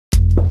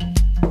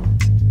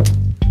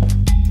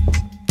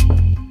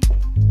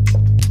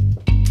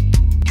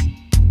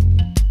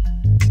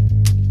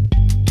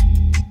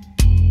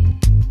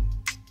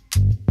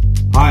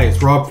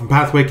it's Rob from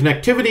Pathway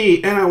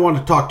Connectivity, and I want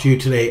to talk to you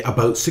today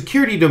about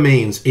security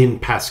domains in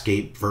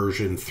Pathscape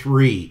version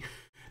 3.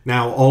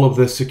 Now, all of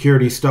this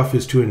security stuff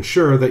is to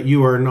ensure that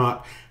you are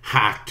not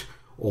hacked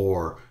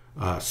or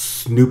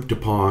snooped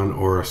upon,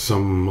 or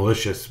some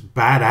malicious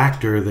bad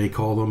actor, they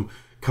call them,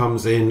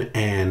 comes in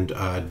and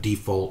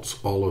defaults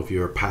all of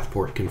your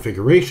Pathport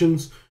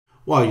configurations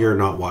while you're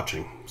not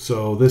watching.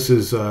 So this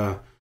is new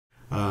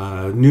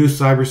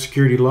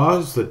cybersecurity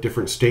laws that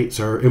different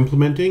states are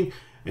implementing,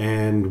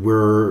 and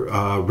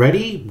we're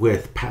ready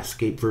with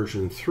Pathscape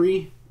version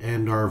 3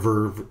 and our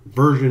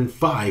version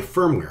 5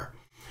 firmware.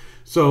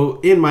 So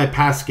in my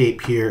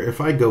Pathscape here, if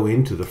I go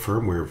into the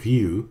firmware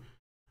view,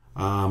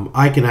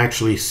 I can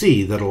actually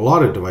see that a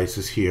lot of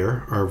devices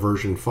here are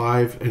version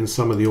 5, and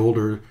some of the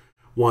older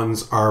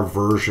ones are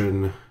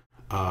version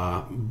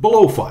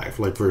below 5,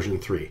 like version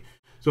 3.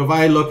 So if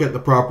I look at the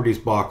properties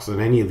box on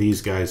any of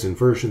these guys in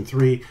version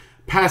 3,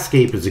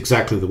 Pathscape is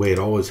exactly the way it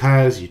always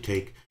has. You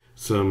take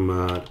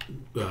some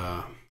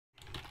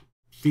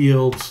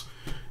fields,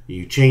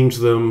 you change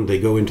them, they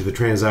go into the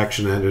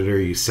transaction editor,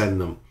 you send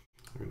them.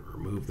 I'm going to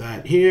remove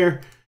that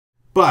here.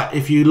 But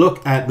if you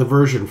look at the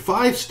version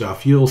 5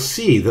 stuff, you'll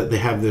see that they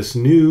have this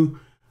new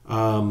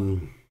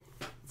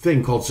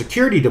thing called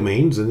security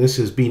domains, and this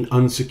has been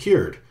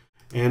unsecured.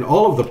 And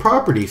all of the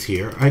properties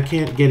here I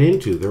can't get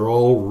into. They're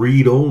all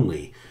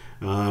read-only,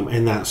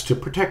 and that's to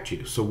protect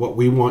you. So what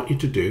we want you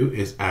to do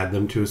is add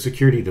them to a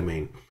security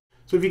domain.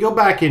 So if you go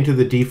back into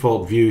the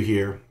default view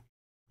here,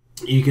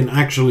 you can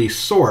actually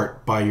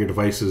sort by your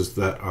devices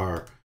that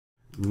are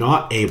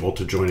not able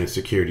to join a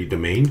security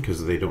domain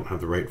because they don't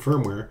have the right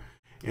firmware.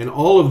 And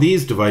all of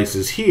these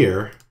devices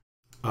here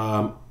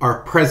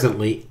are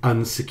presently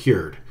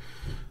unsecured.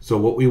 So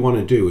what we want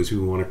to do is we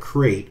want to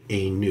create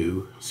a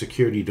new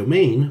security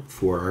domain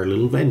for our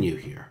little venue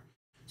here.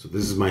 So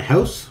this is my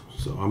house.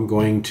 So I'm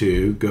going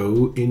to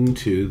go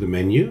into the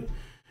menu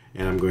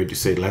and I'm going to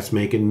say, let's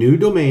make a new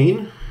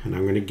domain, and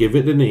I'm going to give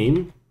it a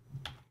name.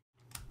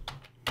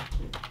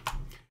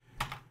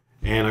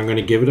 And I'm going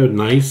to give it a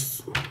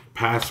nice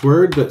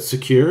password that's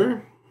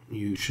secure.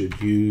 You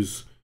should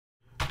use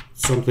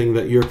something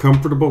that you're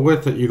comfortable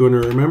with, that you're going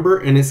to remember.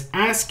 And it's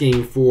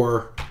asking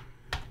for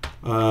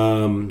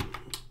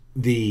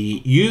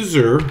the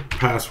user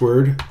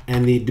password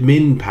and the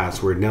admin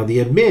password. Now the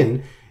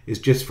admin is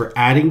just for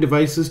adding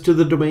devices to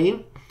the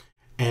domain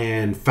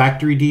and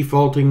factory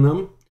defaulting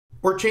them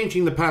or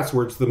changing the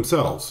passwords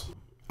themselves.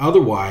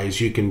 Otherwise,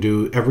 you can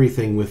do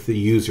everything with the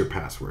user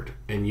password.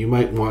 And you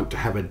might want to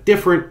have a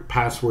different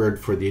password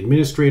for the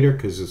administrator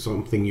because it's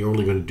something you're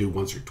only going to do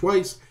once or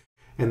twice.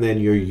 And then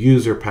your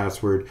user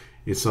password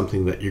is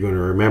something that you're going to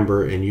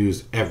remember and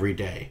use every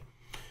day.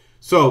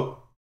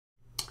 So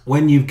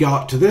when you've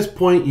got to this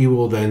point, you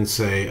will then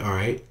say, all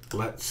right,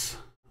 let's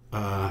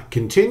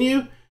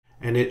continue.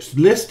 And it's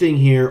listing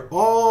here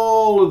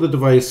all of the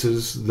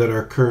devices that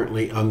are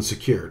currently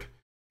unsecured.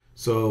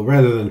 So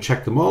rather than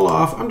check them all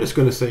off, I'm just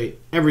going to say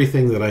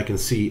everything that I can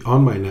see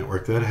on my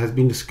network that has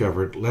been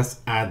discovered, let's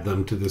add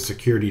them to the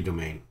security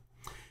domain.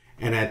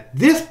 And at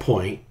this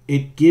point,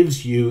 it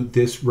gives you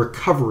this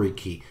recovery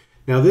key.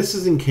 Now this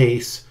is in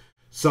case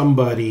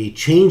somebody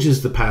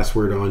changes the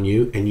password on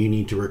you and you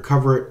need to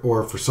recover it,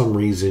 or for some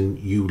reason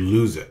you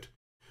lose it.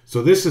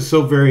 So this is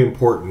so very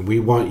important. We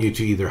want you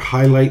to either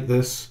highlight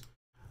this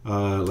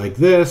like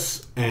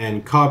this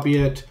and copy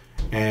it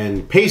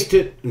and paste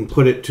it and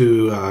put it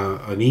to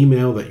an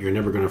email that you're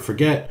never going to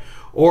forget,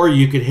 or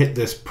you could hit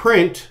this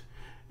print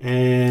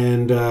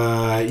and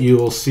you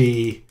will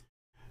see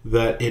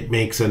that it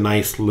makes a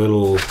nice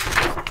little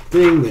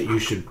thing that you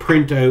should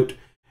print out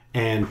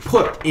and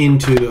put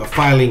into a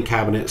filing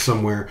cabinet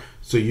somewhere,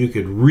 so you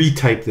could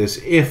retype this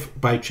if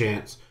by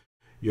chance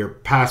your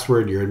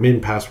password, your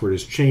admin password,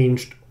 is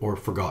changed or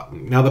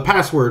forgotten. Now the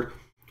password,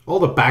 all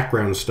the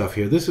background stuff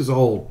here, this is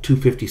all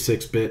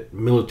 256-bit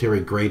military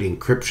grade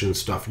encryption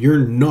stuff. You're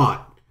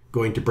not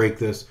going to break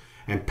this,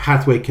 and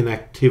Pathway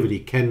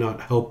Connectivity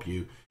cannot help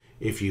you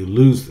if you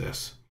lose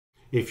this.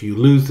 If you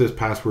lose this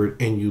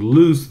password and you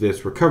lose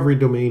this recovery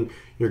domain,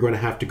 you're going to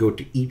have to go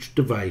to each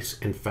device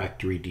and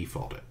factory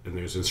default it. And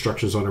there's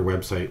instructions on our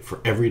website for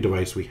every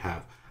device we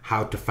have,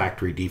 how to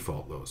factory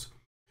default those.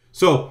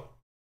 So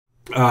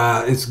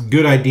it's a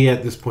good idea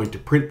at this point to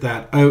print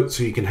that out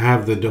so you can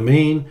have the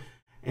domain.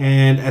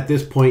 And at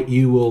this point,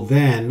 you will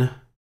then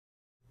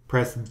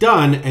press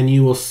done, and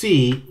you will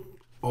see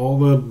all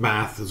the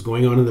math is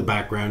going on in the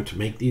background to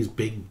make these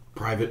big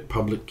private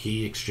public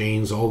key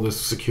exchange, all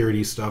this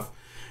security stuff.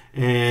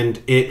 And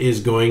it is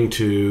going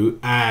to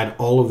add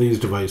all of these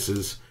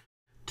devices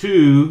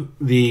to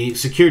the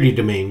security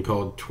domain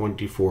called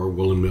 24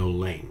 Woolen Mill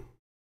Lane.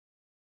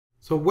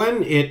 So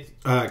when it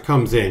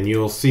comes in,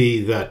 you'll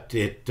see that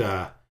it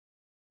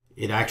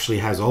actually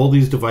has all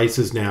these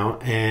devices now,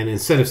 and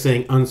instead of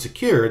saying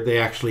unsecured, they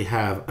actually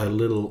have a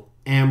little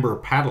amber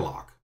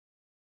padlock.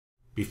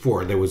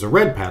 Before there was a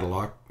red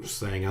padlock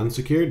saying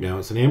unsecured, now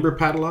it's an amber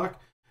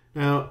padlock.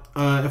 Now,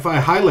 if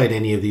I highlight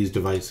any of these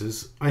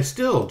devices, I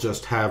still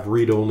just have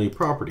read-only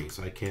properties.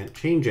 I can't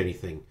change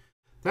anything.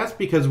 That's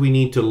because we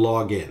need to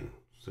log in.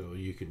 So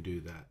you can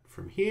do that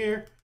from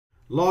here.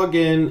 Log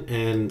in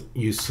and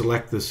you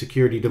select the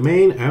security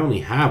domain. I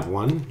only have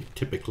one.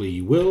 Typically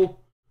you will.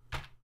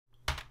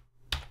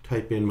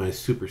 Type in my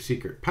super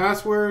secret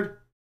password.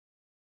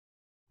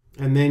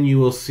 And then you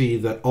will see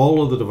that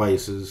all of the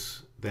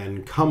devices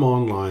then come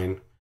online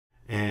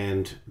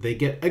and they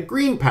get a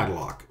green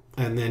padlock.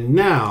 And then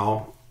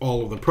now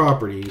all of the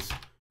properties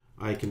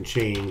I can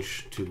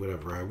change to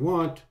whatever I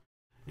want.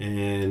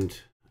 And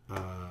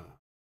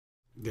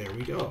there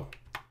we go.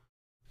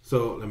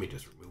 So let me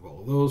just remove all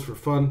of those for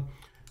fun.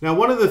 Now,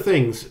 one of the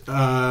things,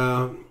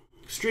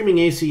 streaming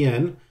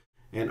ACN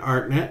and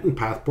ArtNet and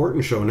Pathport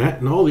and ShowNet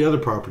and all the other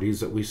properties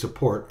that we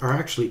support are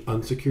actually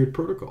unsecured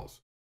protocols.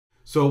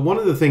 So one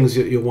of the things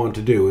that you'll want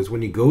to do is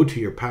when you go to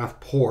your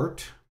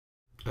Pathport,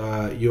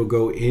 you'll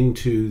go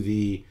into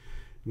the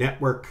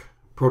network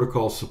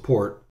protocol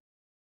support,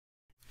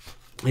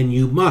 and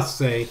you must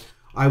say,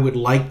 I would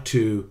like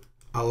to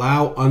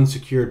allow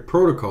unsecured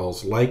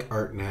protocols like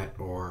ArtNet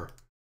or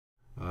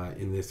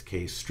in this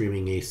case,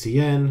 streaming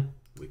ACN.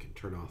 We can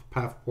turn off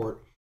Pathport.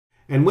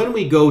 And when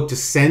we go to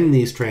send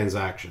these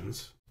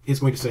transactions, it's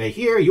going to say,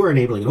 here, you are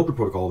enabling an open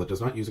protocol that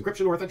does not use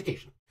encryption or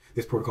authentication.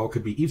 This protocol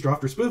could be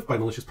eavesdropped or spoofed by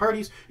malicious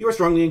parties. You are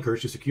strongly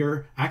encouraged to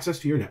secure access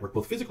to your network,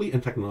 both physically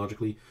and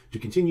technologically. To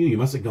continue, you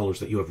must acknowledge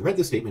that you have read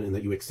this statement and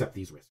that you accept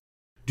these risks.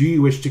 Do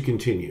you wish to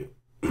continue?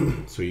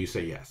 So you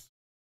say yes.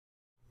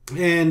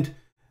 And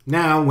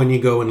now when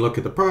you go and look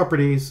at the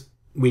properties,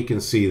 we can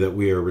see that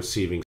we are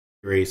receiving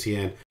your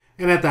ACN.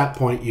 And at that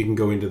point, you can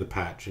go into the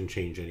patch and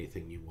change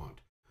anything you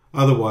want.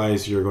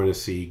 Otherwise, you're going to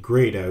see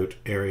grayed out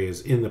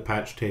areas in the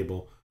patch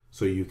table,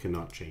 so you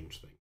cannot change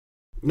things.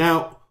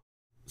 Now,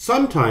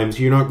 sometimes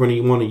you're not going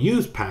to want to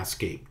use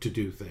Pathscape to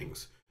do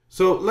things.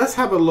 So let's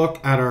have a look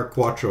at our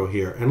Quattro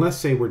here, and let's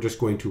say we're just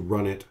going to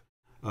run it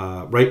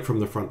right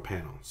from the front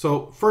panel.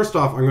 So first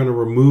off, I'm going to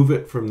remove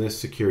it from this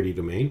security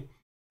domain.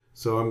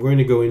 So I'm going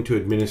to go into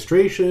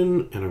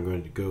administration, and I'm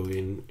going to go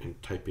in and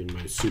type in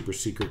my super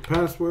secret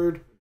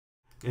password.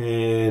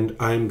 And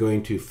I'm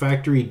going to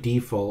factory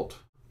default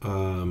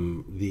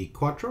the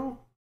Quattro.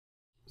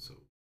 So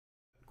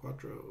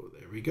Quattro,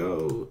 there we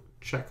go.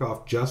 Check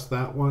off just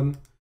that one.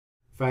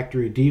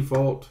 Factory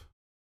default.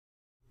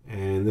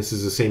 And this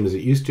is the same as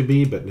it used to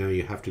be, but now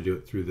you have to do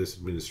it through this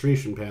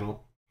administration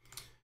panel.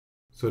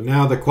 So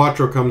now the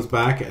Quattro comes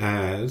back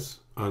as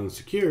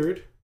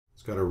unsecured.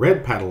 It's got a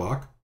red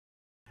padlock.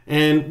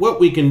 And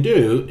what we can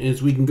do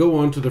is we can go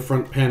onto the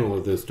front panel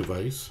of this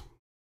device.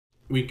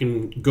 We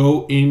can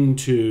go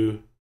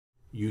into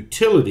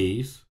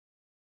utilities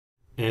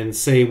and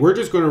say, we're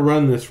just going to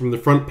run this from the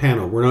front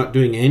panel. We're not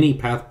doing any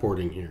path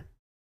porting here.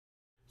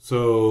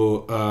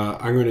 So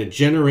I'm going to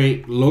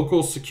generate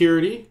local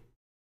security,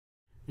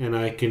 and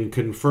I can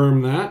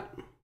confirm that.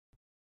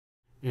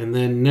 And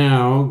then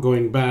now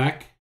going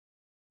back,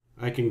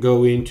 I can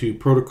go into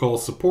protocol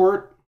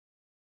support,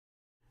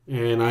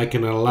 and I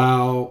can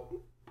allow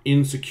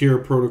insecure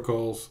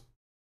protocols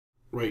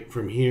right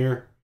from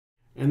here.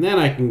 And then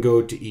I can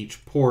go to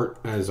each port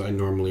as I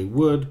normally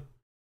would,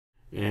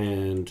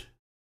 and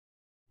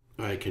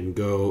I can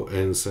go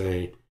and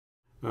say,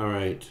 all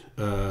right,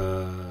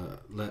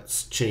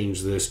 let's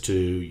change this to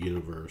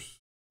universe,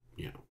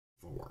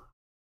 4,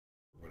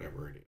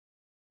 whatever it is.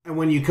 And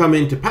when you come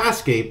into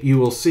Pathscape, you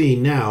will see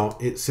now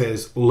it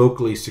says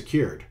locally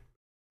secured.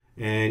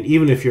 And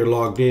even if you're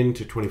logged in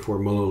to 24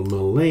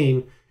 Mill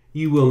Lane,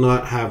 you will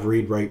not have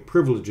read-write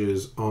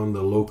privileges on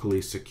the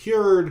locally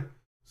secured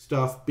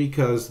stuff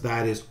because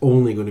that is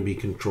only going to be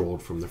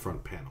controlled from the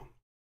front panel.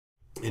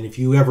 And if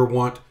you ever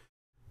want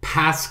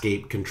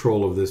Pathscape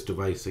control of this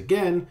device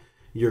again,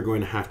 you're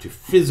going to have to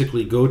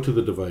physically go to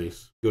the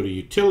device, go to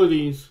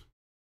utilities,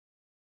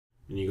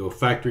 and you go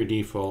factory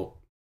default,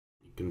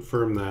 you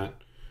confirm that.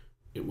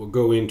 It will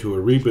go into a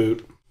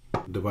reboot,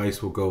 the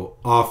device will go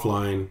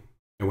offline,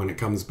 and when it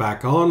comes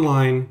back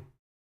online,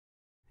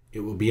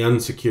 it will be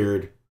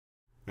unsecured,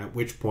 at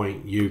which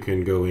point you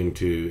can go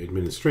into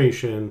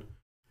administration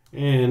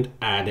and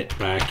add it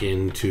back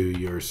into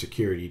your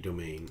security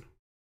domain.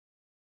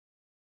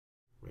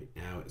 Right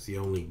now it's the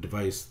only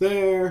device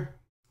there.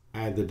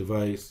 Add the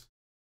device,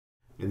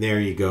 and there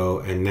you go,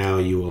 and now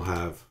you will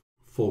have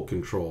full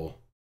control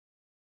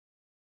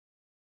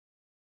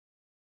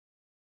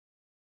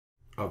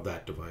of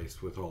that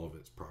device with all of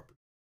its properties.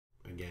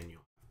 Again, you'll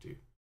have to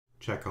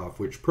check off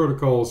which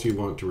protocols you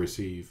want to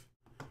receive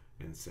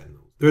and send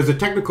those. There's a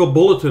technical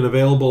bulletin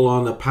available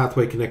on the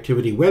Pathway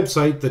Connectivity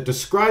website that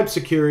describes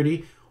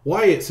security,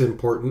 why it's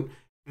important,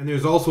 and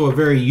there's also a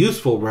very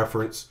useful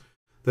reference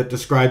that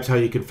describes how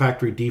you can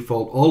factory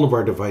default all of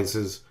our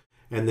devices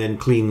and then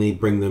cleanly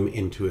bring them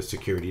into a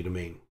security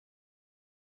domain.